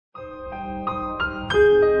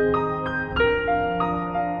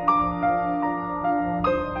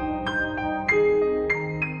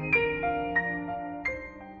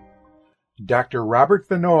Dr. Robert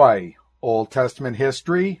Vannoy, Old Testament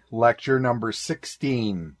History, Lecture number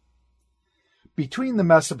 16. Between the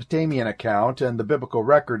Mesopotamian account and the biblical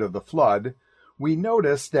record of the flood, we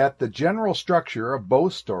notice that the general structure of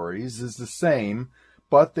both stories is the same,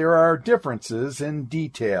 but there are differences in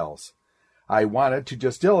details. I wanted to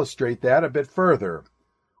just illustrate that a bit further.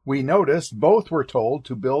 We noticed both were told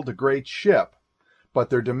to build a great ship, but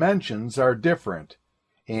their dimensions are different,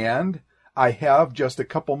 and I have just a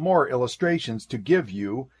couple more illustrations to give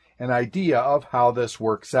you an idea of how this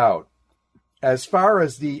works out. As far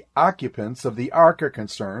as the occupants of the ark are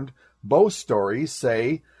concerned, both stories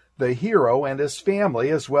say the hero and his family,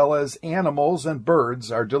 as well as animals and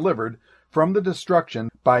birds, are delivered from the destruction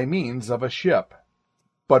by means of a ship.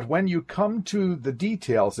 But when you come to the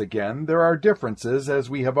details again, there are differences, as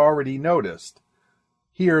we have already noticed.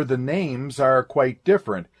 Here the names are quite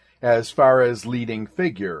different as far as leading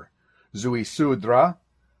figure. Zuisudra,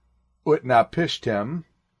 Utnapishtim,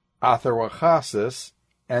 Atharwachasis,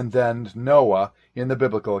 and then Noah in the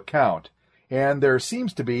biblical account, and there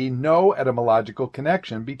seems to be no etymological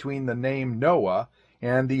connection between the name Noah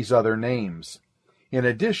and these other names. In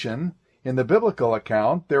addition, in the biblical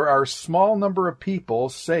account, there are a small number of people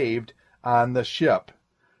saved on the ship.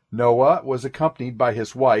 Noah was accompanied by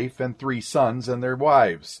his wife and 3 sons and their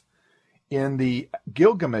wives. In the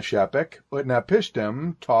Gilgamesh epic,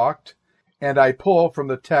 Utnapishtim talked, and I pull from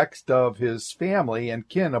the text of his family and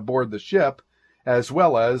kin aboard the ship, as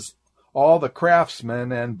well as all the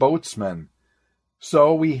craftsmen and boatsmen.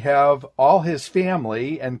 So we have all his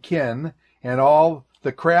family and kin and all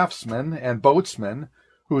the craftsmen and boatsmen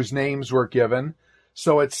whose names were given,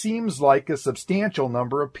 so it seems like a substantial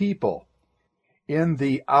number of people. In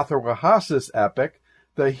the Atharwachasis epic,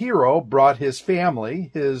 the hero brought his family,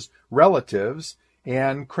 his relatives,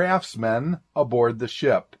 and craftsmen aboard the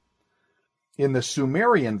ship. In the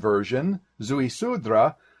Sumerian version,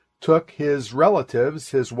 Zuisudra took his relatives,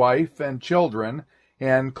 his wife and children,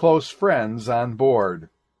 and close friends on board.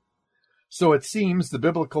 So it seems the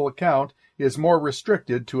biblical account is more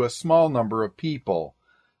restricted to a small number of people.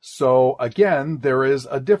 So again, there is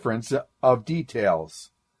a difference of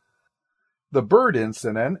details. The bird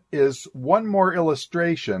incident is one more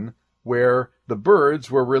illustration where the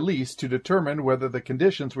birds were released to determine whether the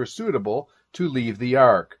conditions were suitable to leave the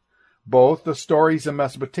ark. Both the stories in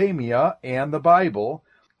Mesopotamia and the Bible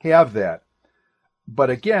have that. But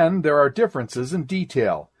again, there are differences in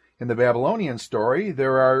detail. In the Babylonian story,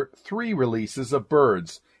 there are 3 releases of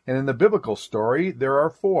birds, and in the biblical story, there are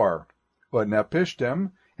 4.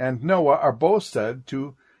 Utnapishtim and Noah are both said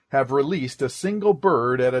to have released a single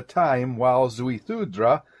bird at a time, while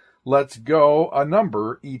Zuisudra lets go a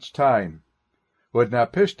number each time.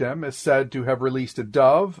 Utnapishtim is said to have released a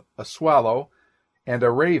dove, a swallow, and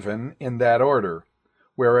a raven in that order,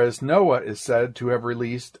 whereas Noah is said to have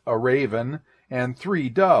released a raven and 3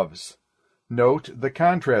 doves. Note the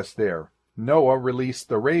contrast there. Noah released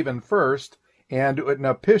the raven first, and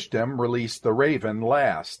Utnapishtim released the raven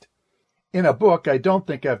last. In a book, I don't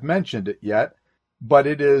think I've mentioned it yet, but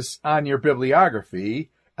it is on your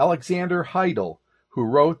bibliography, Alexander Heidel, who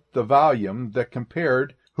wrote the volume that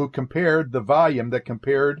compared the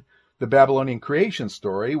Babylonian creation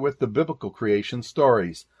story with the biblical creation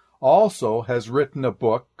stories, also has written a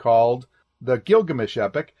book called The Gilgamesh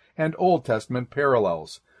Epic and Old Testament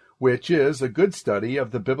Parallels, which is a good study of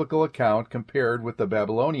the biblical account compared with the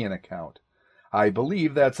Babylonian account. I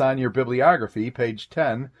believe that's on your bibliography, page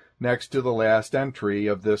 10, next to the last entry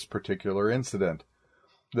of this particular incident.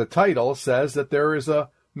 The title says that there is a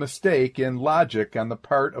mistake in logic on the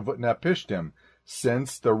part of Utnapishtim,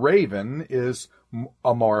 since the raven is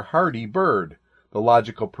a more hardy bird. The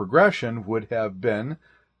logical progression would have been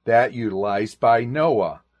that utilized by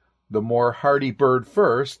Noah. The more hardy bird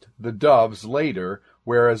first, the doves later,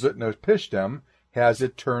 whereas Utnapishtim has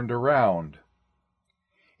it turned around.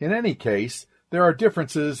 In any case, there are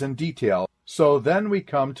differences in detail, so then we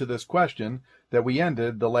come to this question that we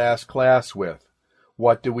ended the last class with.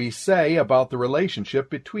 What do we say about the relationship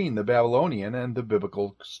between the Babylonian and the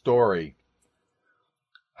biblical story?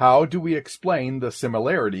 How do we explain the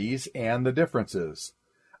similarities and the differences?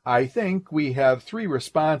 I think we have 3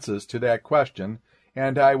 responses to that question,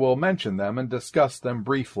 and I will mention them and discuss them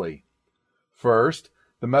briefly. First,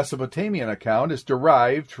 the Mesopotamian account is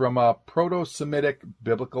derived from a Proto-Semitic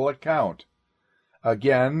biblical account.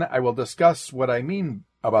 Again, I will discuss what I mean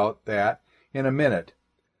about that in a minute.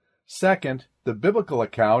 Second, the biblical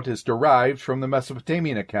account is derived from the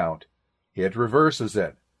Mesopotamian account. It reverses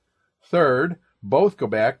it. Third, both go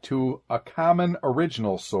back to a common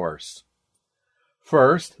original source.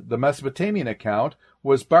 First, the Mesopotamian account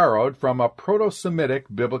was borrowed from a Proto-Semitic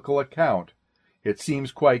biblical account. It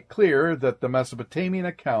seems quite clear that the Mesopotamian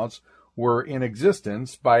accounts were in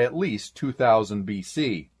existence by at least 2000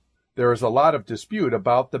 BC. There is a lot of dispute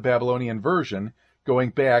about the Babylonian version going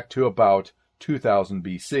back to about 2000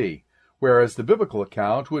 BC, whereas the biblical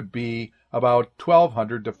account would be about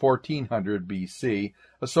 1200 to 1400 BC,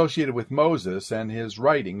 associated with Moses and his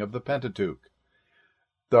writing of the Pentateuch.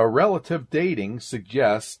 The relative dating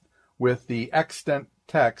suggests with the extant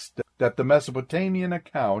text that the Mesopotamian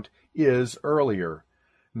account is earlier.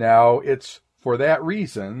 Now, it's for that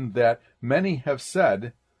reason that many have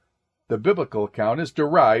said the biblical account is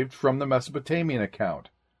derived from the Mesopotamian account.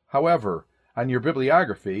 However, on your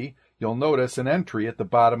bibliography, you'll notice an entry at the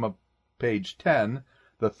bottom of page 10,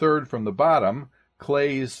 the third from the bottom,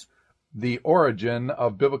 Clay's The Origin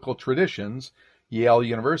of Biblical Traditions, Yale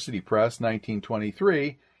University Press,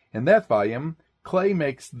 1923. In that volume, Clay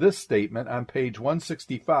makes this statement on page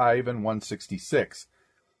 165 and 166.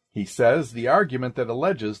 He says the argument that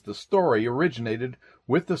alleges the story originated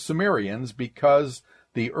with the Sumerians because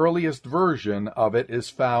the earliest version of it is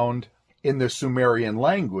found in the Sumerian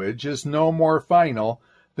language is no more final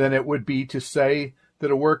than it would be to say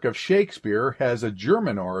that a work of Shakespeare has a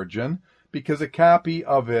German origin because a copy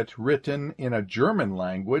of it written in a German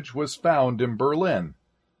language was found in Berlin.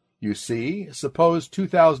 You see, suppose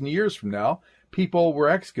 2,000 years from now, people were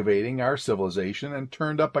excavating our civilization and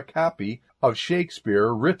turned up a copy of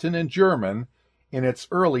Shakespeare written in German in its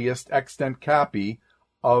earliest extant copy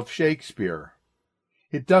of Shakespeare.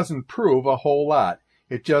 It doesn't prove a whole lot.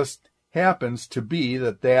 It just happens to be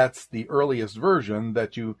that that's the earliest version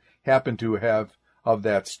that you happen to have of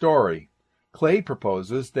that story. Clay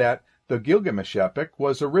proposes that the Gilgamesh epic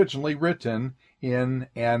was originally written in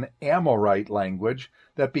an Amorite language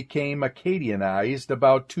that became Akkadianized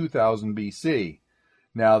about 2000 BC.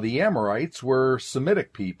 Now, the Amorites were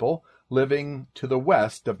Semitic people living to the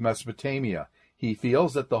west of Mesopotamia. He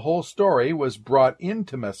feels that the whole story was brought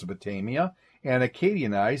into Mesopotamia and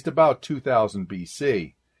Akkadianized about 2000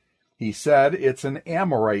 BC. He said it's an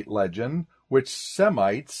Amorite legend which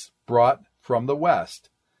Semites brought from the west.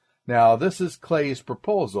 Now, this is Clay's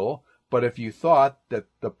proposal, but if you thought that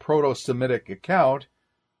the Proto-Semitic account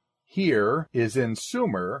here is in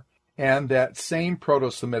Sumer, and that same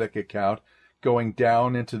Proto-Semitic account going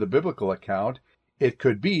down into the biblical account, it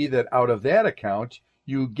could be that out of that account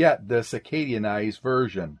you get this Akkadianized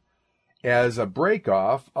version as a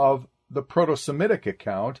break-off of the Proto-Semitic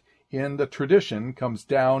account in the tradition comes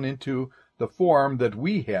down into the form that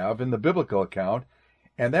we have in the biblical account,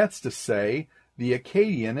 and that's to say the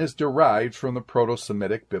Akkadian is derived from the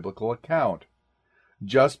Proto-Semitic biblical account.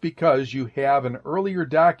 Just because you have an earlier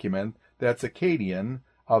document that's Akkadian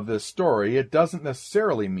of this story, it doesn't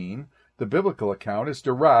necessarily mean the biblical account is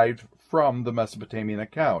derived from the Mesopotamian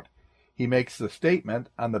account. He makes the statement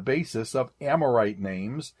on the basis of Amorite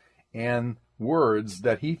names and words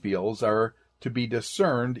that he feels are to be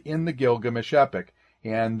discerned in the Gilgamesh epic,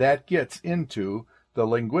 and that gets into the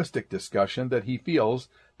linguistic discussion that he feels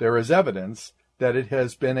there is evidence that it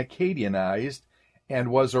has been Akkadianized and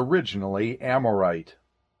was originally Amorite.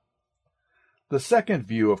 The second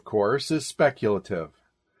view, of course, is speculative.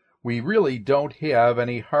 We really don't have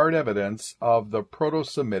any hard evidence of the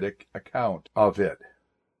Proto-Semitic account of it.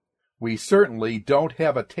 We certainly don't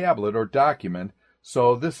have a tablet or document,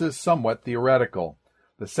 so this is somewhat theoretical.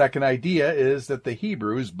 The second idea is that the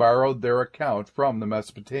Hebrews borrowed their account from the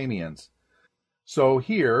Mesopotamians. So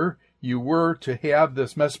here you were to have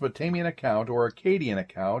this Mesopotamian account or Akkadian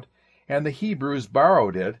account, and the Hebrews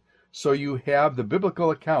borrowed it, so you have the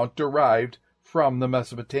biblical account derived from the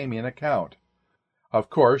Mesopotamian account. Of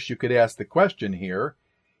course, you could ask the question here,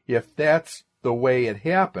 if that's the way it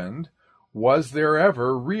happened, was there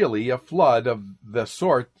ever really a flood of the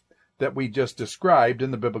sort that we just described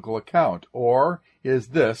in the biblical account, or is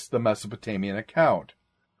this the Mesopotamian account?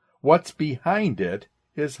 What's behind it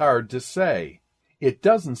is hard to say. It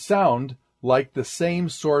doesn't sound like the same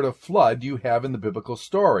sort of flood you have in the biblical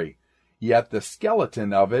story, yet the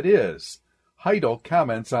skeleton of it is. Heidel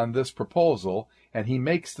comments on this proposal, and he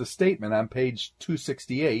makes the statement on page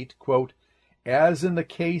 268, quote, "As in the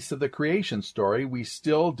case of the creation story, we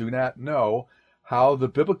still do not know how the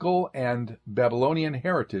biblical and Babylonian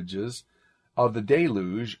heritages of the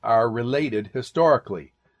deluge are related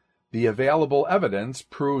historically. The available evidence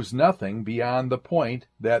proves nothing beyond the point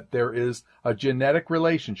that there is a genetic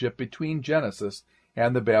relationship between Genesis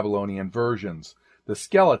and the Babylonian versions. The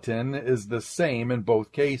skeleton is the same in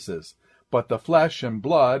both cases, but the flesh and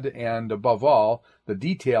blood, and above all, the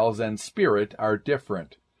details and spirit are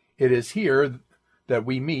different. It is here that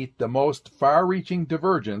we meet the most far-reaching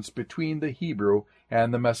divergence between the Hebrew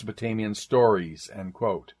and the Mesopotamian stories, end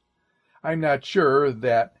quote. I'm not sure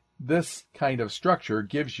that this kind of structure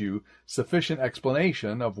gives you sufficient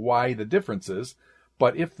explanation of why the differences,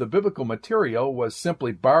 but if the biblical material was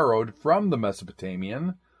simply borrowed from the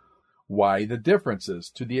Mesopotamian, why the differences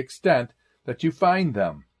to the extent that you find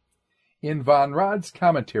them? In Von Rod's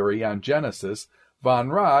commentary on Genesis, Von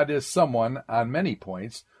Rod is someone, on many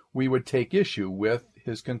points, we would take issue with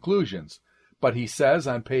his conclusions, but he says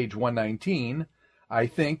on page 119, I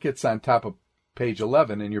think it's on top of page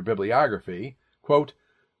 11 in your bibliography, quote,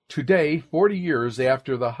 today, 40 years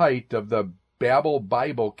after the height of the Babel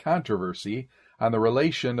Bible controversy on the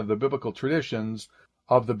relation of the biblical traditions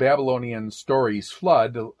of the Babylonian stories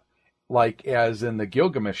flood, like as in the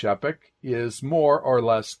Gilgamesh epic, is more or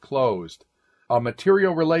less closed. A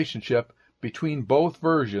material relationship between both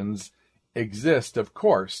versions exists, of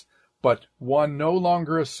course, but one no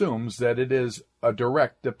longer assumes that it is a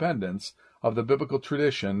direct dependence of the biblical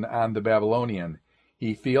tradition on the Babylonian.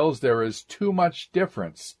 He feels there is too much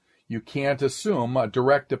difference. You can't assume a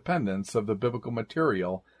direct dependence of the biblical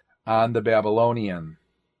material on the Babylonian.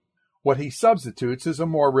 What he substitutes is a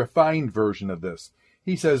more refined version of this.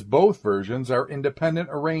 He says both versions are independent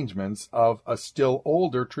arrangements of a still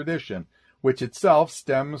older tradition, which itself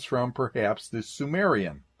stems from perhaps the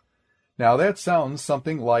Sumerian. Now that sounds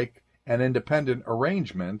something like an independent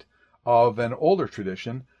arrangement of an older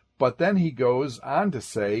tradition, but then he goes on to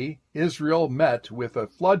say Israel met with a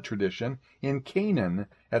flood tradition in Canaan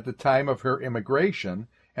at the time of her immigration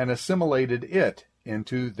and assimilated it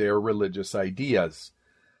into their religious ideas.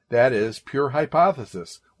 That is pure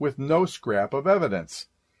hypothesis, with no scrap of evidence.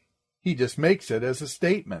 He just makes it as a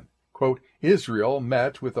statement. Quote, Israel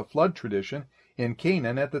met with a flood tradition in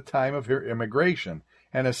Canaan at the time of her immigration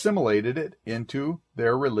and assimilated it into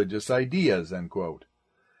their religious ideas, end quote.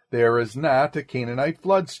 There is not a Canaanite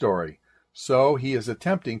flood story, so he is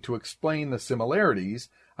attempting to explain the similarities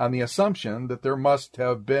on the assumption that there must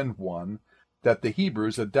have been one that the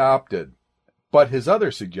Hebrews adopted. But his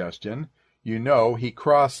other suggestion, he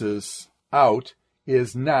crosses out,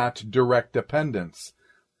 is not direct dependence.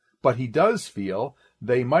 But he does feel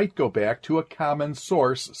they might go back to a common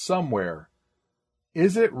source somewhere.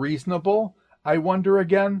 Is it reasonable? I wonder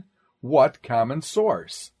again, what common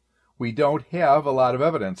source? We don't have a lot of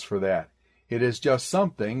evidence for that. It is just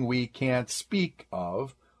something we can't speak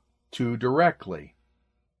of too directly.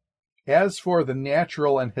 As for the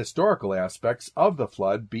natural and historical aspects of the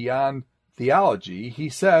flood beyond theology, he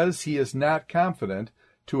says he is not confident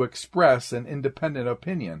to express an independent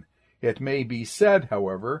opinion. It may be said,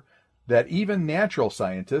 however, that even natural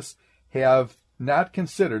scientists have not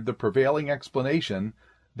considered the prevailing explanation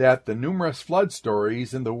that the numerous flood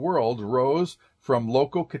stories in the world rose from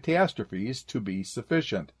local catastrophes to be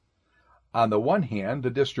sufficient. On the one hand, the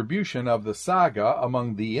distribution of the saga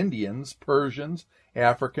among the Indians, Persians,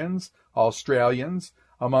 Africans, Australians,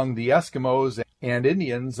 among the Eskimos and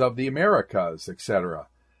Indians of the Americas, etc.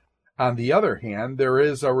 On the other hand, there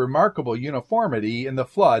is a remarkable uniformity in the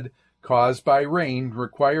flood caused by rain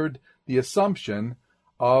required the assumption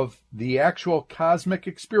of the actual cosmic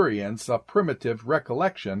experience of primitive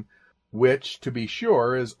recollection, which, to be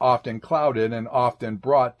sure, is often clouded and often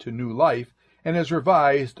brought to new life, and is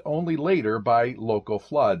revised only later by local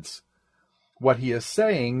floods. What he is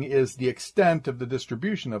saying is the extent of the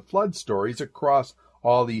distribution of flood stories across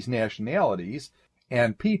all these nationalities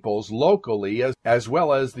and peoples locally, as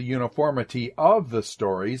well as the uniformity of the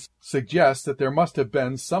stories, suggests that there must have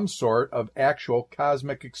been some sort of actual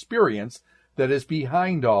cosmic experience that is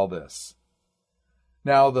behind all this.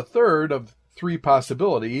 Now, the third of three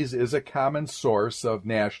possibilities is a common source of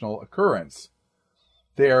national occurrence.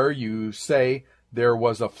 There you say there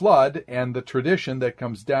was a flood, and the tradition that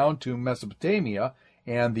comes down to Mesopotamia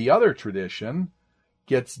and the other tradition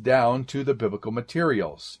gets down to the biblical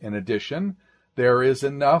materials. In addition, there is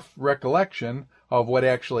enough recollection of what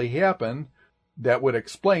actually happened that would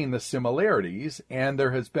explain the similarities, and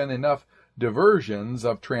there has been enough diversions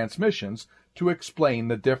of transmissions to explain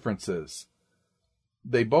the differences.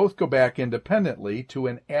 They both go back independently to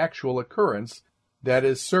an actual occurrence that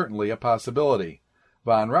is certainly a possibility.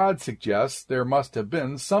 Von Rad suggests there must have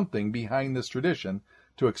been something behind this tradition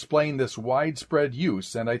to explain this widespread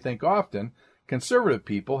use, and I think often conservative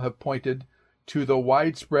people have pointed to the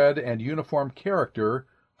widespread and uniform character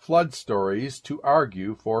flood stories to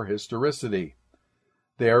argue for historicity.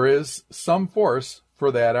 There is some force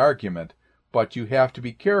for that argument, but you have to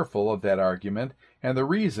be careful of that argument, and the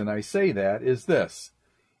reason I say that is this.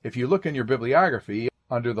 If you look in your bibliography,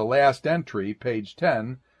 under the last entry, page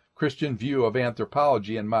 10, Christian View of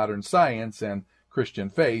Anthropology and Modern Science and Christian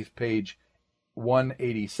Faith, page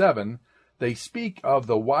 187, they speak of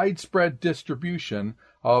the widespread distribution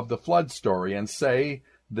of the flood story and say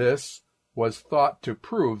this was thought to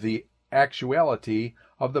prove the actuality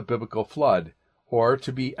of the biblical flood, or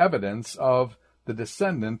to be evidence of the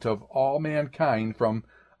descendant of all mankind from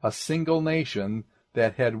a single nation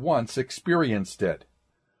that had once experienced it.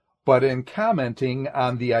 But in commenting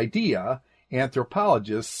on the idea,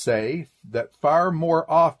 anthropologists say that far more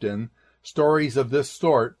often stories of this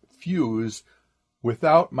sort fuse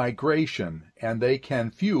without migration, and they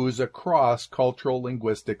can fuse across cultural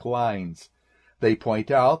linguistic lines. They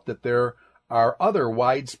point out that there are other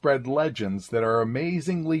widespread legends that are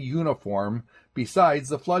amazingly uniform besides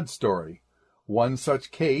the flood story. One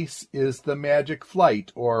such case is the magic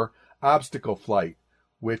flight or obstacle flight,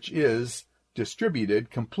 which is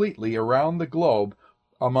distributed completely around the globe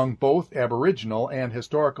among both Aboriginal and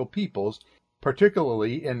historical peoples,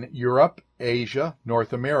 particularly in Europe, Asia,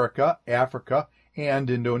 North America, Africa, and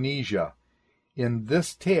Indonesia. In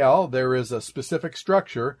this tale, there is a specific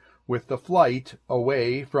structure with the flight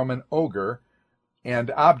away from an ogre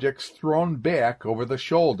and objects thrown back over the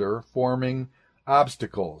shoulder, forming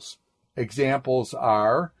obstacles. Examples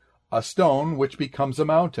are a stone which becomes a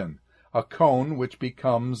mountain, a cone which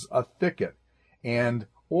becomes a thicket, and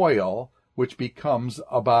oil which becomes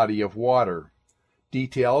a body of water.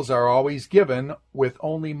 Details are always given with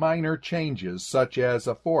only minor changes, such as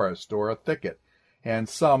a forest or a thicket, and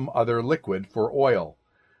some other liquid for oil.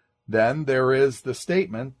 Then there is the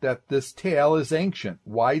statement that this tale is ancient,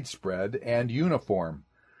 widespread, and uniform.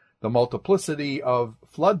 The multiplicity of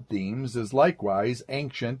flood themes is likewise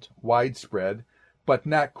ancient, widespread, but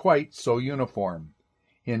not quite so uniform.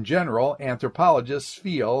 In general, anthropologists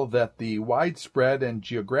feel that the widespread and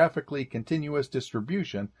geographically continuous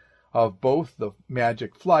distribution of both the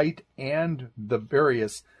magic flight and the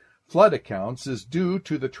various flood accounts is due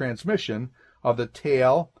to the transmission of the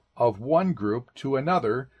tale of one group to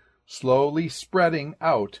another, slowly spreading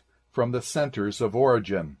out from the centers of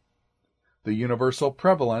origin. The universal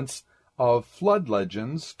prevalence of flood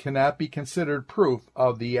legends cannot be considered proof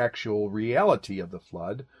of the actual reality of the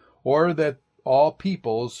flood, or that all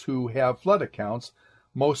peoples who have flood accounts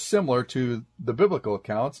most similar to the biblical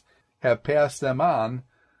accounts have passed them on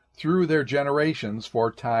through their generations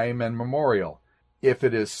for time immemorial. If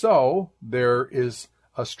it is so, there is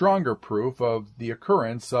a stronger proof of the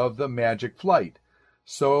occurrence of the magic flight.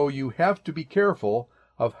 So you have to be careful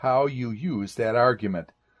of how you use that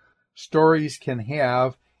argument. Stories can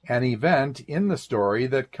have an event in the story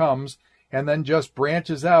that comes and then just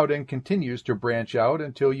branches out and continues to branch out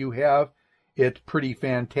until you have it pretty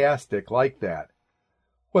fantastic like that.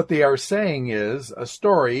 What they are saying is a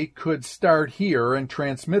story could start here and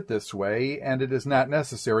transmit this way, and it is not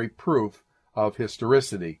necessary proof of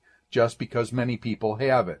historicity just because many people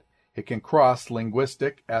have it. It can cross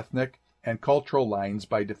linguistic, ethnic, and cultural lines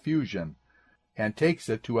by diffusion and takes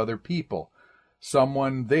it to other people.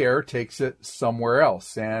 Someone there takes it somewhere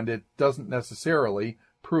else, and it doesn't necessarily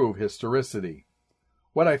prove historicity.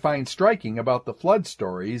 What I find striking about the flood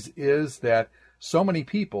stories is that so many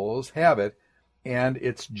peoples have it, and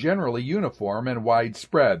it's generally uniform and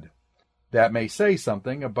widespread. That may say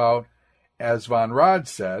something about, as Van Rod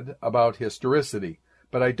said, about historicity,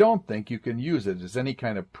 but I don't think you can use it as any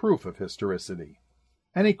kind of proof of historicity.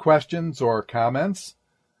 Any questions or comments?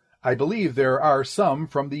 I believe there are some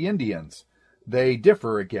from the Indians. They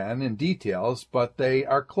differ again in details, but they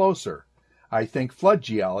are closer. I think flood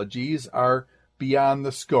geologies are beyond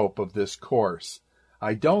the scope of this course.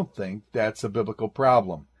 I don't think that's a biblical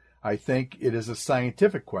problem. I think it is a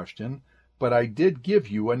scientific question, but I did give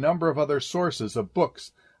you a number of other sources of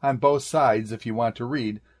books on both sides if you want to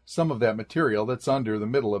read some of that material that's under the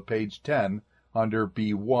middle of page 10 under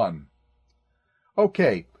B1.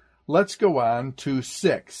 Okay, let's go on to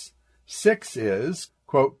 6. 6 is,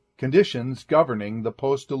 quote, conditions governing the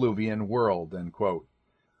post-diluvian world, end quote.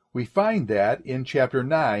 We find that in chapter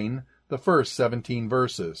 9, the first 17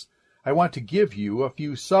 verses. I want to give you a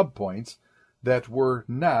few subpoints that were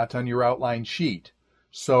not on your outline sheet.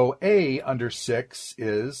 So A under 6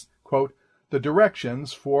 is, quote, the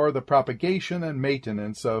directions for the propagation and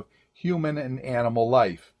maintenance of human and animal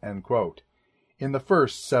life, end quote. In the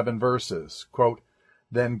first 7 verses, quote,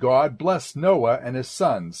 then God blessed Noah and his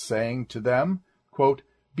sons, saying to them, quote,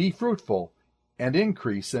 be fruitful and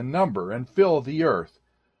increase in number and fill the earth.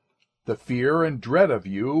 The fear and dread of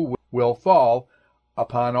you will fall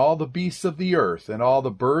upon all the beasts of the earth and all the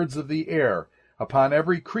birds of the air, upon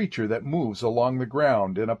every creature that moves along the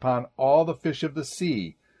ground, and upon all the fish of the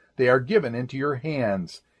sea. They are given into your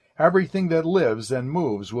hands. Everything that lives and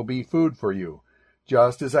moves will be food for you,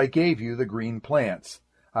 just as I gave you the green plants.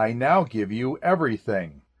 I now give you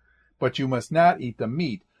everything. but you must not eat the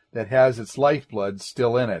meat that has its lifeblood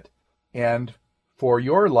still in it. And for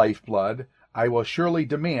your lifeblood I will surely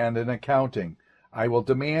demand an accounting. I will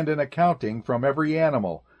demand an accounting from every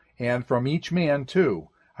animal, and from each man too.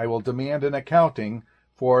 I will demand an accounting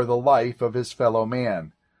for the life of his fellow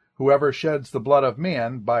man. Whoever sheds the blood of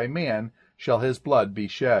man, by man shall his blood be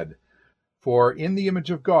shed. For in the image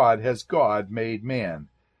of God has God made man.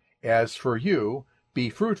 As for you, be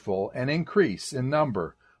fruitful and increase in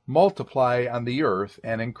number. Multiply on the earth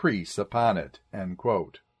and increase upon it." End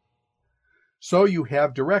quote. So you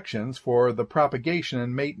have directions for the propagation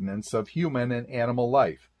and maintenance of human and animal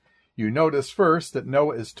life. You notice first that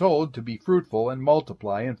Noah is told to be fruitful and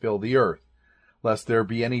multiply and fill the earth. Lest there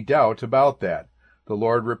be any doubt about that, the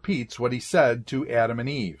Lord repeats what he said to Adam and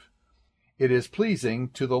Eve. It is pleasing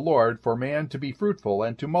to the Lord for man to be fruitful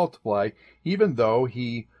and to multiply, even though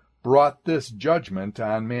he brought this judgment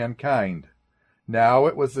on mankind. Now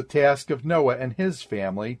it was the task of Noah and his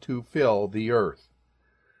family to fill the earth.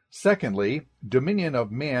 Secondly, dominion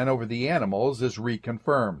of man over the animals is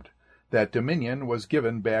reconfirmed. That dominion was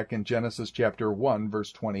given back in Genesis chapter 1,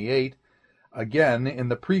 verse 28. Again, in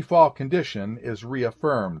the pre-fall condition, is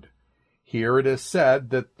reaffirmed. Here it is said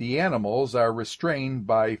that the animals are restrained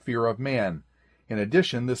by fear of man. In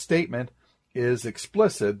addition, the statement is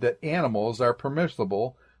explicit that animals are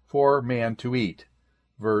permissible for man to eat.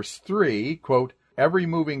 Verse 3, quote, "Every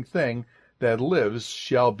moving thing that lives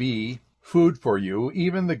shall be food for you,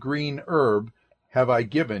 even the green herb have I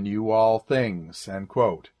given you all things." End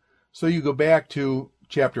quote. So you go back to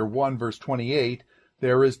chapter 1, verse 28,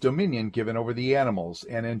 there is dominion given over the animals,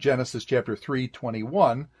 and in Genesis chapter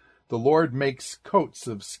 3:21, the Lord makes coats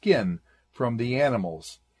of skin from the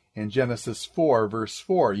animals. In Genesis 4, verse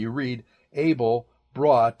 4, you read, "Abel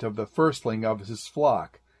brought of the firstling of his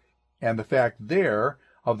flock," and the fact there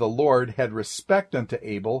of the Lord had respect unto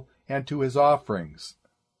Abel and to his offerings.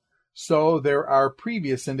 So there are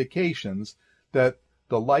previous indications that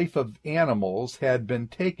the life of animals had been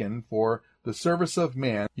taken for the service of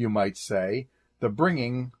man, you might say, the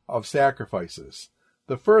bringing of sacrifices.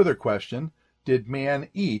 The further question, did man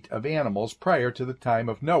eat of animals prior to the time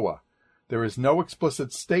of Noah? There is no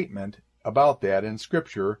explicit statement about that in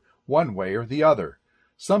Scripture, one way or the other.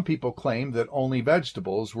 Some people claim that only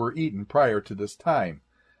vegetables were eaten prior to this time.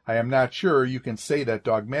 I am not sure you can say that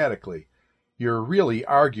dogmatically. You're really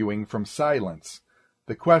arguing from silence.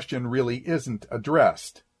 The question really isn't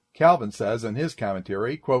addressed. Calvin says in his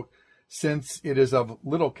commentary, quote, "Since it is of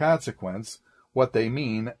little consequence, what they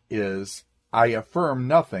mean is, I affirm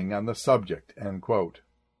nothing on the subject." End quote.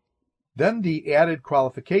 Then the added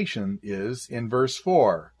qualification is in verse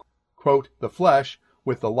 4, quote, "The flesh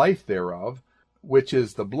with the life thereof, which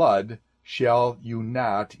is the blood, shall you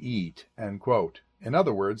not eat." End quote. In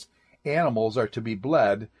other words, animals are to be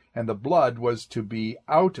bled, and the blood was to be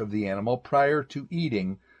out of the animal prior to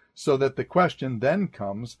eating, so that the question then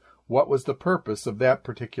comes, what was the purpose of that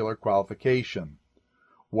particular qualification?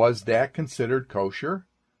 Was that considered kosher?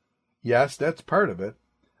 Yes, that's part of it.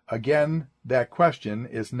 Again, that question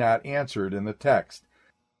is not answered in the text.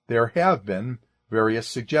 There have been various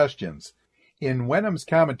suggestions. In Wenham's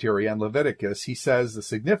commentary on Leviticus, he says the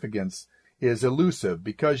significance is elusive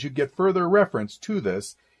because you get further reference to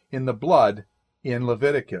this in the blood in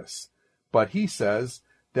Leviticus. But he says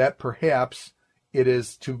that perhaps it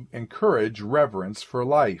is to encourage reverence for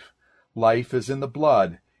life. Life is in the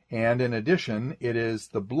blood, and in addition, it is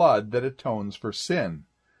the blood that atones for sin.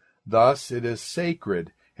 Thus, it is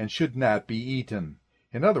sacred and should not be eaten.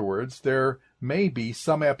 In other words, there may be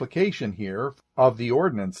some application here of the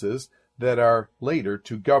ordinances that are later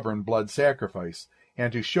to govern blood sacrifice,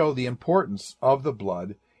 and to show the importance of the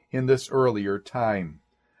blood in this earlier time.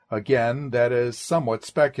 Again, that is somewhat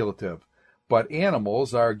speculative, but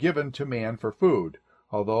animals are given to man for food,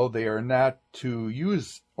 although they are not to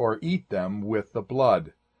use or eat them with the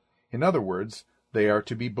blood. In other words, they are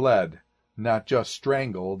to be bled, not just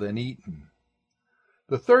strangled and eaten.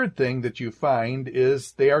 The third thing that you find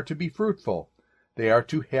is they are to be fruitful. They are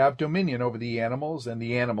to have dominion over the animals, and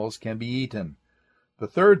the animals can be eaten. The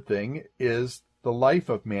third thing is the life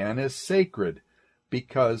of man is sacred,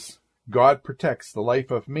 because God protects the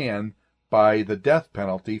life of man by the death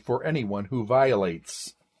penalty for anyone who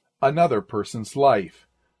violates another person's life.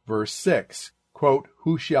 Verse 6, quote,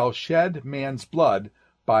 "Who shall shed man's blood,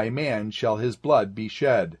 by man shall his blood be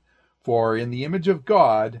shed. For in the image of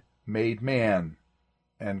God made man."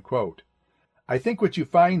 End quote. I think what you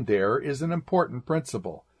find there is an important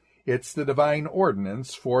principle. It's the divine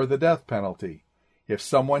ordinance for the death penalty. If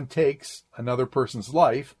someone takes another person's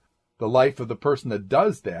life, the life of the person that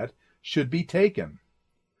does that should be taken.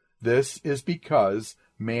 This is because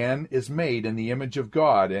Man is made in the image of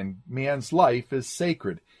God, and man's life is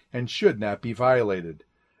sacred and should not be violated.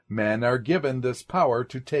 Men are given this power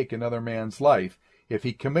to take another man's life if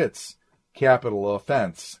he commits capital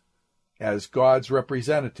offense. As God's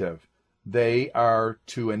representative, they are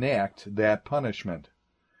to enact that punishment.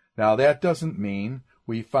 Now, that doesn't mean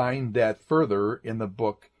we find that further in the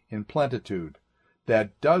book in plenitude.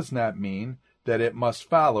 That does not mean that it must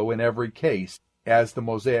follow in every case as the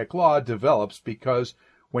Mosaic Law develops, because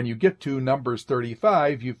when you get to Numbers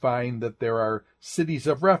 35, you find that there are cities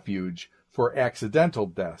of refuge for accidental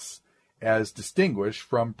deaths, as distinguished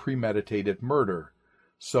from premeditated murder.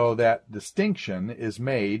 So that distinction is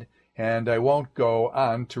made, and I won't go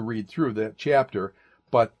on to read through that chapter,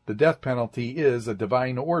 but the death penalty is a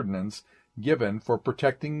divine ordinance given for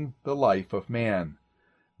protecting the life of man.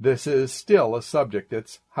 This is still a subject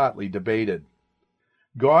that's hotly debated.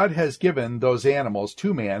 God has given those animals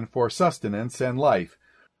to man for sustenance and life,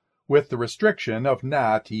 with the restriction of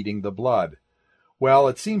not eating the blood. Well,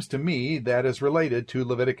 it seems to me that is related to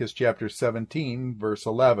Leviticus chapter 17, verse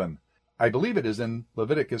 11. I believe it is in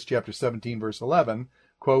Leviticus chapter 17, verse 11,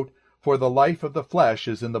 quote, "For the life of the flesh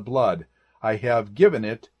is in the blood. I have given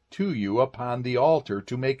it to you upon the altar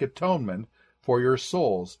to make atonement for your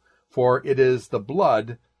souls, for it is the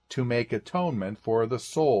blood to make atonement for the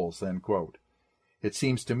souls," end quote. It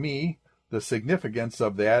seems to me the significance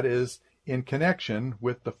of that is in connection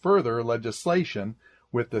with the further legislation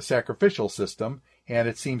with the sacrificial system, and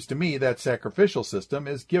it seems to me that sacrificial system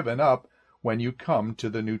is given up when you come to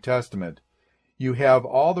the New Testament. You have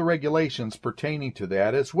all the regulations pertaining to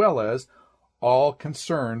that, as well as all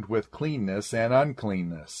concerned with cleanness and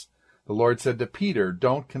uncleanness. The Lord said to Peter,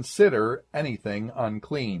 "Don't consider anything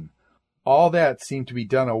unclean." All that seemed to be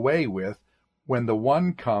done away with when the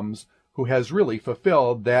one comes who has really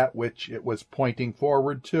fulfilled that which it was pointing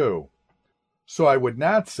forward to. So I would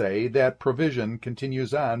not say that provision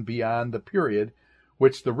continues on beyond the period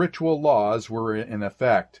which the ritual laws were in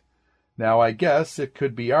effect. Now, I guess it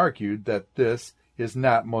could be argued that this is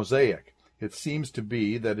not Mosaic. It seems to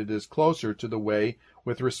be that it is closer to the way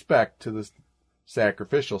with respect to the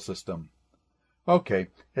sacrificial system. Okay,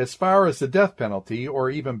 as far as the death penalty, or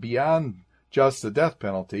even beyond just the death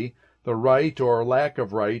penalty, the right or lack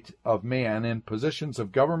of right of man in positions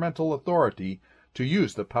of governmental authority to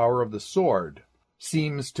use the power of the sword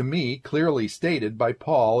seems to me clearly stated by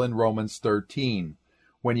Paul in Romans 13.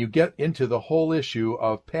 When you get into the whole issue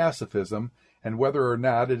of pacifism and whether or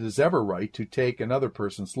not it is ever right to take another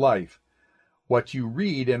person's life, what you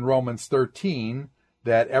read in Romans 13,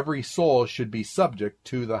 that every soul should be subject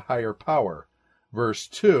to the higher power. Verse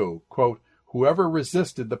 2, quote, "Whoever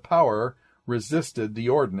resisted the power resisted the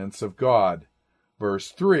ordinance of God."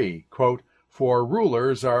 Verse 3, quote, "For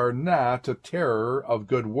rulers are not a terror of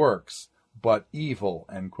good works, but evil,"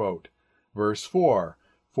 end quote. Verse 4,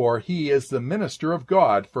 "For he is the minister of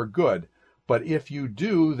God for good. But if you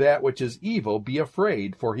do that which is evil, be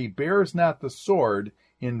afraid, for he bears not the sword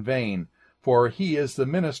in vain. For he is the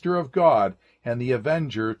minister of God, and the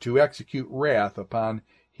avenger to execute wrath upon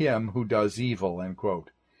him who does evil," end quote.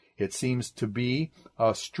 It seems to be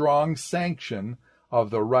a strong sanction of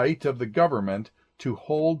the right of the government to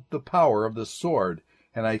hold the power of the sword,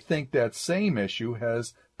 and I think that same issue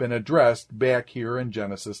has been addressed back here in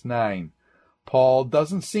Genesis 9. Paul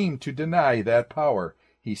doesn't seem to deny that power.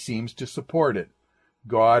 He seems to support it.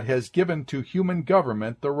 God has given to human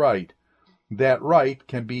government the right. That right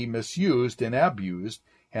can be misused and abused,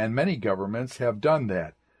 and many governments have done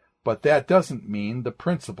that. But that doesn't mean the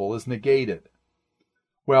principle is negated.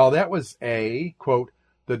 Well, that was A, quote,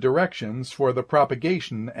 "the directions for the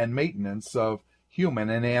propagation and maintenance of human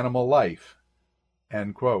and animal life,"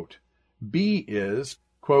 end quote. B is,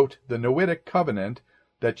 quote, "the Noahic covenant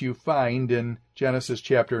that you find in Genesis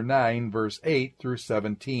chapter 9, verse 8 through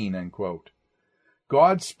 17, end quote.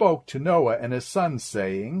 God spoke to Noah and his sons,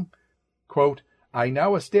 saying, quote, "I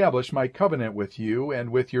now establish my covenant with you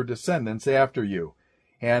and with your descendants after you,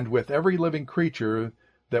 and with every living creature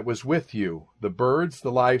that was with you, the birds,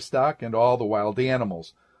 the livestock, and all the wild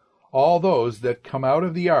animals, all those that come out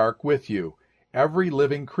of the ark with you, every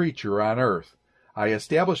living creature on earth. I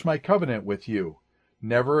establish my covenant with you.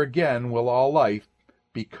 Never again will all life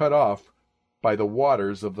be cut off by the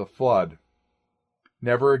waters of the flood.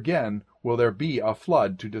 Never again will there be a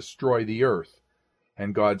flood to destroy the earth."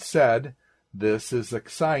 And God said, "This is a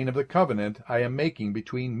sign of the covenant I am making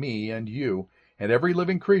between me and you and every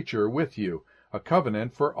living creature with you, a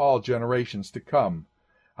covenant for all generations to come.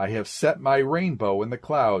 I have set my rainbow in the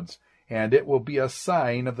clouds, and it will be a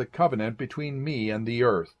sign of the covenant between me and the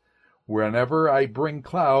earth. Whenever I bring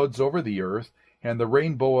clouds over the earth, and the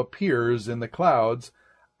rainbow appears in the clouds,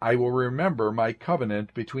 I will remember my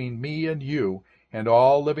covenant between me and you and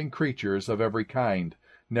all living creatures of every kind.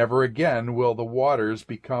 Never again will the waters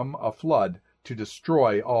become a flood to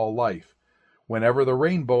destroy all life. Whenever the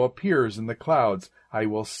rainbow appears in the clouds, I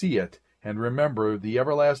will see it and remember the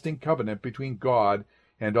everlasting covenant between God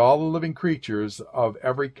and all the living creatures of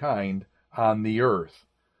every kind on the earth.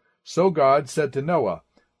 So God said to Noah,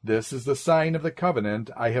 This is the sign of the covenant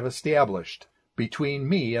I have established between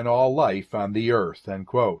me and all life on the earth. End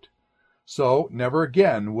quote. So never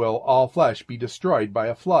again will all flesh be destroyed by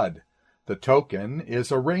a flood. The token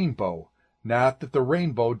is a rainbow, not that the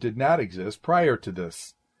rainbow did not exist prior to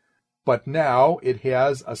this. But now it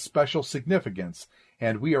has a special significance,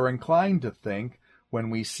 and we are inclined to think when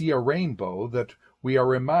we see a rainbow that we are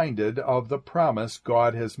reminded of the promise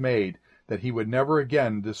God has made that he would never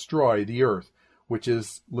again destroy the earth, which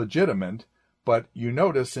is legitimate, but you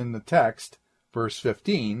notice in the text, verse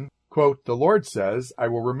 15, quote, The Lord says, I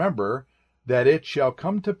will remember that it shall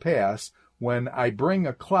come to pass when I bring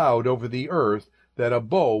a cloud over the earth that a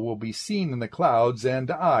bow will be seen in the clouds, and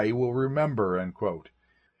I will remember, end quote.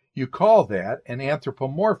 You call that an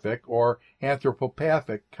anthropomorphic or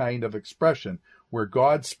anthropopathic kind of expression, where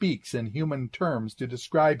God speaks in human terms to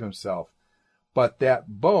describe himself. But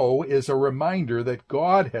that bow is a reminder that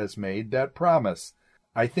God has made that promise.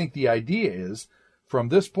 I think the idea is, from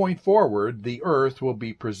this point forward, the earth will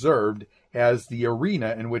be preserved as the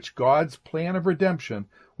arena in which God's plan of redemption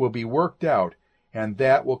will be worked out, and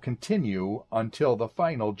that will continue until the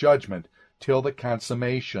final judgment, till the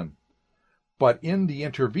consummation. But in the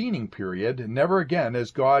intervening period, never again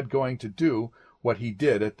is God going to do what he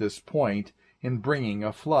did at this point in bringing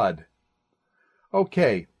a flood.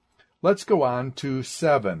 Okay, let's go on to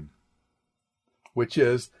 7, which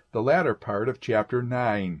is the latter part of chapter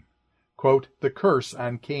 9. Quote, the curse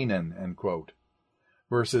on Canaan, end quote.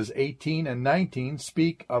 Verses 18 and 19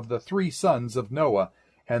 speak of the 3 sons of Noah,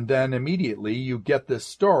 and then immediately you get this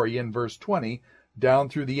story in verse 20 down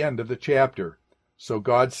through the end of the chapter. So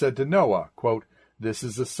God said to Noah, quote, This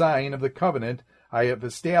is a sign of the covenant I have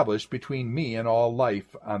established between me and all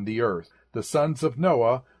life on the earth. The sons of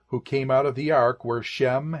Noah who came out of the ark were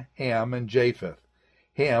Shem, Ham, and Japheth.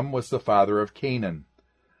 Ham was the father of Canaan.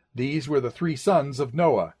 These were the 3 sons of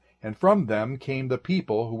Noah, and from them came the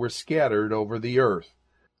people who were scattered over the earth.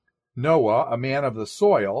 Noah, a man of the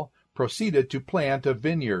soil, proceeded to plant a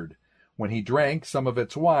vineyard. When he drank some of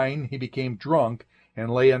its wine, he became drunk and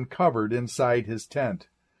lay uncovered inside his tent.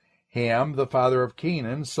 Ham, the father of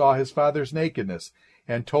Canaan, saw his father's nakedness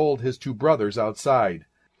and told his 2 brothers outside.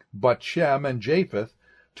 But Shem and Japheth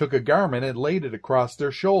took a garment and laid it across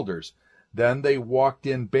their shoulders. Then they walked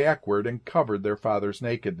in backward and covered their father's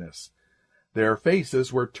nakedness. Their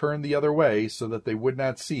faces were turned the other way so that they would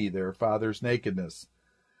not see their father's nakedness.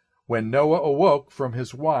 When Noah awoke from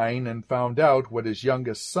his wine and found out what his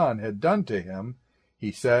youngest son had done to him,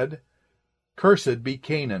 he said, Cursed be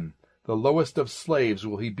Canaan, the lowest of slaves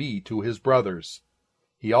will he be to his brothers.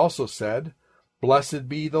 He also said, Blessed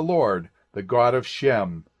be the Lord, the God of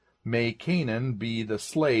Shem. May Canaan be the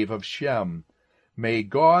slave of Shem. May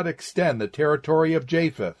God extend the territory of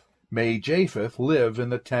Japheth. May Japheth live in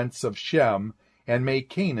the tents of Shem, and may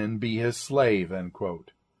Canaan be his slave. End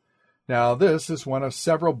quote. Now this is one of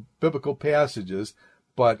several biblical passages,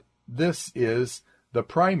 but this is the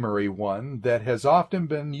primary one that has often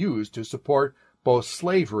been used to support both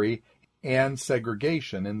slavery and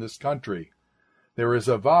segregation in this country. There is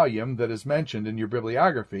a volume that is mentioned in your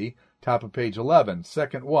bibliography, top of page 11,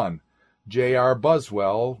 second one, J.R.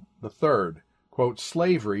 Buswell III, quote,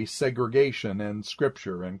 Slavery, Segregation, and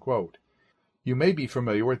Scripture, end quote. You may be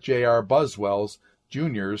familiar with J.R. Buswell's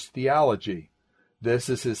Jr.'s theology. This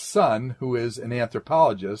is his son, who is an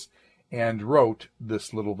anthropologist, and wrote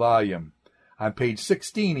this little volume. On page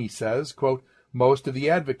 16 he says, quote, Most of the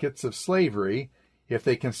advocates of slavery, if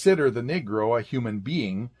they consider the Negro a human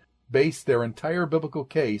being, base their entire biblical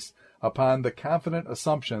case upon the confident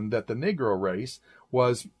assumption that the Negro race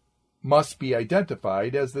must be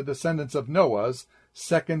identified as the descendants of Noah's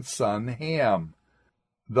second son Ham.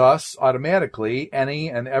 Thus, automatically, any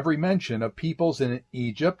and every mention of peoples in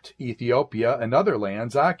Egypt, Ethiopia, and other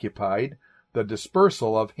lands occupied, the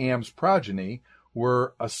dispersal of Ham's progeny,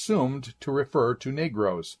 were assumed to refer to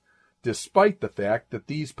Negroes, despite the fact that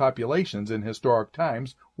these populations in historic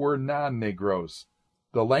times were non-Negroes.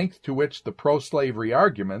 The length to which the pro-slavery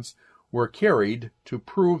arguments were carried to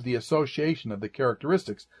prove the association of the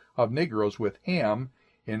characteristics of Negroes with Ham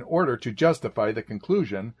in order to justify the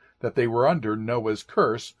conclusion that they were under Noah's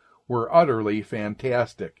curse were utterly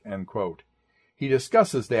fantastic, end quote. He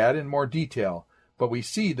discusses that in more detail, but we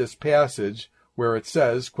see this passage where it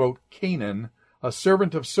says, quote, Canaan, A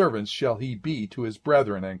servant of servants shall he be to his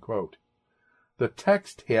brethren, end quote. The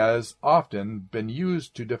text has often been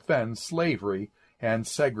used to defend slavery and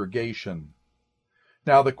segregation.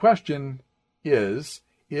 Now the question is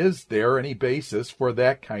there any basis for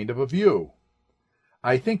that kind of a view?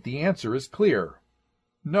 I think the answer is clear.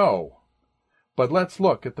 No. But let's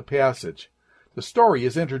look at the passage. The story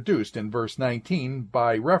is introduced in verse 19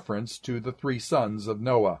 by reference to the three sons of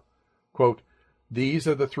Noah. Quote, "These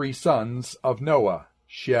are the three sons of Noah,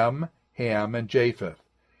 Shem, Ham, and Japheth.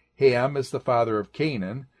 Ham is the father of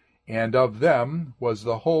Canaan, and of them was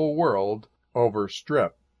the whole world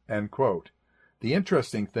overstripped." End quote. The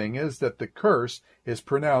interesting thing is that the curse is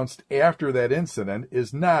pronounced after that incident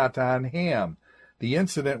is not on Ham. The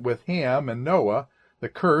incident with Ham and Noah, the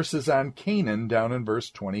curse is on Canaan down in verse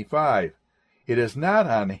 25. It is not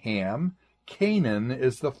on Ham. Canaan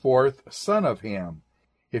is the fourth son of Ham.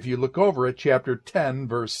 If you look over at chapter 10,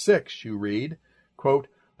 verse 6, you read, quote,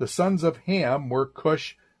 "The sons of Ham were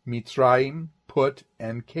Cush, Mitzrayim, Put,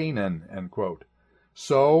 and Canaan." End quote.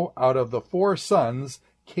 So, out of the four sons,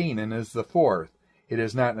 Canaan is the fourth. It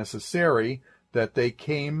is not necessary that they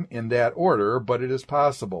came in that order, but it is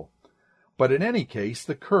possible. But in any case,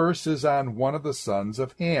 the curse is on one of the sons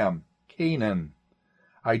of Ham, Canaan.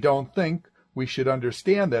 I don't think we should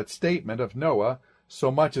understand that statement of Noah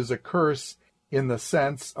so much as a curse in the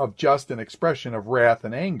sense of just an expression of wrath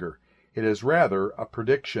and anger. It is rather a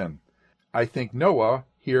prediction. I think Noah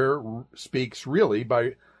here speaks really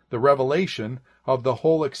by the revelation of the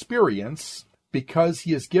whole experience, because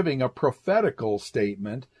he is giving a prophetical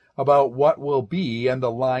statement about what will be and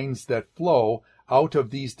the lines that flow out of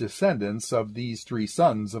these descendants of these three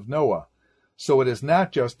sons of Noah. So it is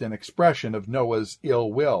not just an expression of Noah's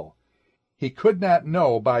ill will. He could not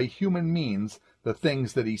know by human means the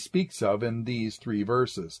things that he speaks of in these three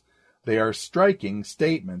verses. They are striking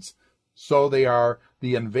statements, so they are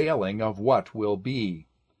the unveiling of what will be.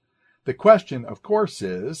 The question, of course,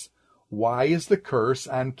 is, why is the curse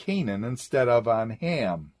on Canaan instead of on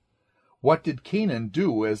Ham? What did Canaan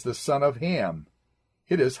do as the son of Ham?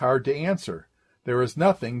 It is hard to answer. There is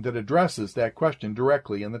nothing that addresses that question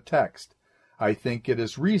directly in the text. I think it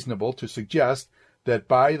is reasonable to suggest that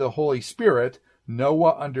by the Holy Spirit,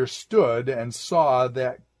 Noah understood and saw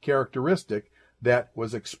that characteristic that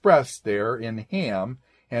was expressed there in Ham,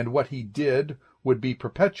 and what he did would be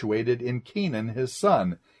perpetuated in Canaan his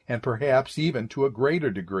son, and perhaps even to a greater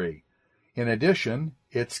degree. In addition,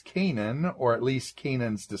 it's Canaan, or at least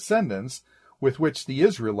Canaan's descendants, with which the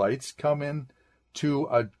Israelites come into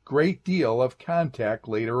a great deal of contact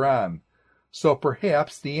later on. So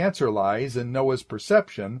perhaps the answer lies in Noah's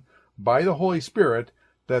perception by the Holy Spirit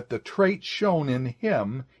that the trait shown in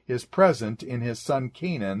him is present in his son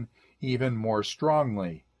Canaan even more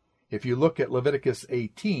strongly. If you look at Leviticus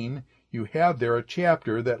 18, you have there a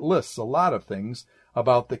chapter that lists a lot of things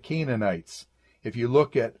about the Canaanites. If you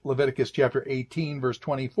look at Leviticus chapter 18, verse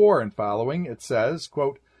 24 and following, it says,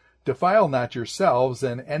 quote, "Defile not yourselves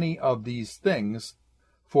in any of these things,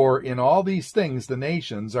 for in all these things the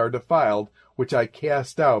nations are defiled, which I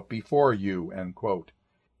cast out before you." End quote.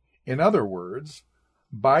 In other words,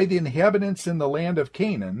 by the inhabitants in the land of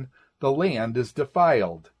Canaan, the land is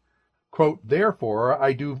defiled. Quote, "Therefore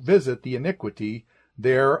I do visit the iniquity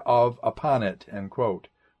thereof upon it." End quote.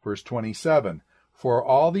 Verse 27, "For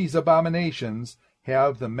all these abominations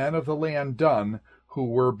have the men of the land done who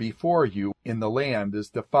were before you, in the land is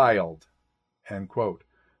defiled." End quote.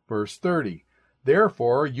 Verse 30,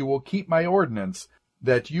 "Therefore you will keep my ordinance,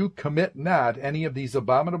 that you commit not any of these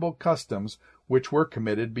abominable customs which were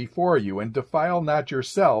committed before you, and defile not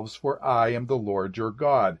yourselves, for I am the Lord your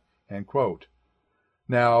God." End quote.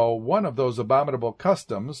 Now, one of those abominable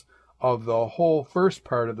customs of the whole first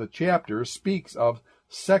part of the chapter speaks of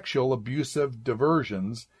sexual abusive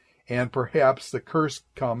diversions, and perhaps the curse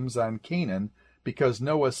comes on Canaan because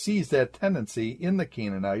Noah sees that tendency in the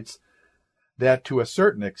Canaanites that to a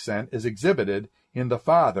certain extent is exhibited in the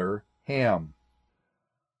father, Ham.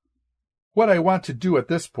 What I want to do at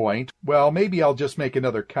this point, well, maybe I'll just make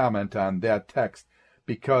another comment on that text,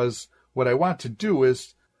 because what I want to do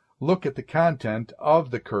is look at the content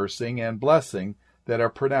of the cursing and blessing that are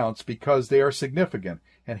pronounced, because they are significant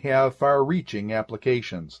and have far-reaching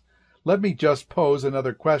applications. Let me just pose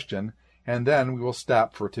another question, and then we will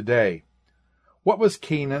stop for today. What was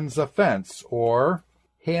Canaan's offense, or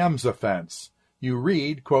Ham's offense? You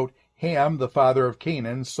read, quote, "Ham, the father of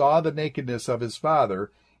Canaan, saw the nakedness of his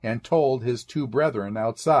father, and told his two brethren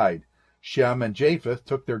outside. Shem and Japheth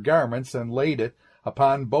took their garments and laid it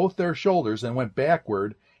upon both their shoulders, and went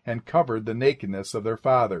backward and covered the nakedness of their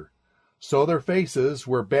father." So their faces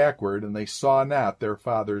were backward, and they saw not their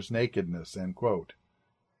father's nakedness. End quote.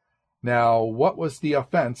 Now, what was the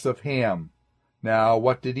offense of Ham? Now,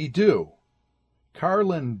 what did he do?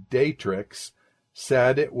 Carlin Dietrich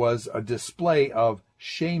said it was a display of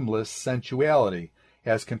shameless sensuality,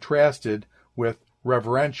 as contrasted with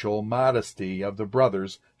reverential modesty of the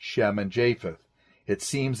brothers Shem and Japheth. It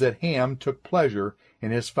seems that Ham took pleasure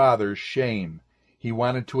in his father's shame. He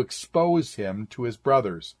wanted to expose him to his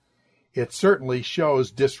brothers. It certainly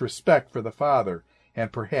shows disrespect for the father,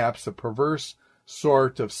 and perhaps a perverse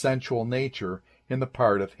sort of sensual nature in the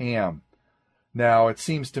part of Ham. Now, it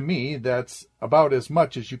seems to me that's about as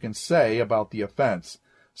much as you can say about the offense.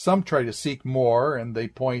 Some try to seek more, and they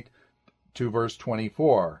point to verse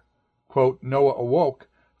 24. Quote, Noah awoke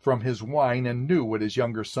from his wine and knew what his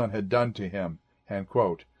younger son had done to him. End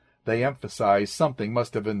quote. They emphasize something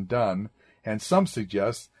must have been done, and some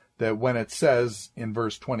suggest that when it says in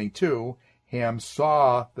verse 22, Ham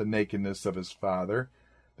saw the nakedness of his father,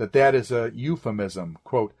 that is a euphemism,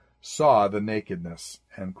 quote, saw the nakedness,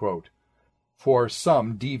 end quote, for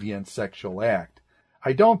some deviant sexual act.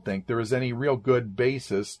 I don't think there is any real good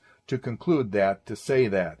basis to conclude that, to say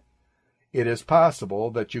that. It is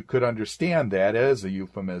possible that you could understand that as a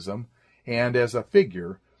euphemism and as a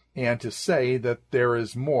figure, and to say that there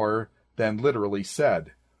is more than literally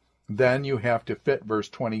said. Then you have to fit verse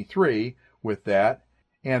 23 with that,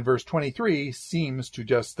 and verse 23 seems to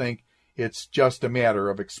just think it's just a matter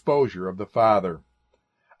of exposure of the father.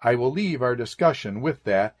 I will leave our discussion with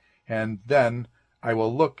that, and then I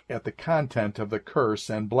will look at the content of the curse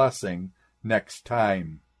and blessing next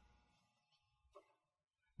time.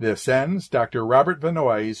 This ends Dr. Robert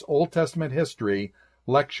Vannoy's Old Testament History,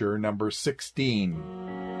 lecture number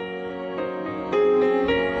 16.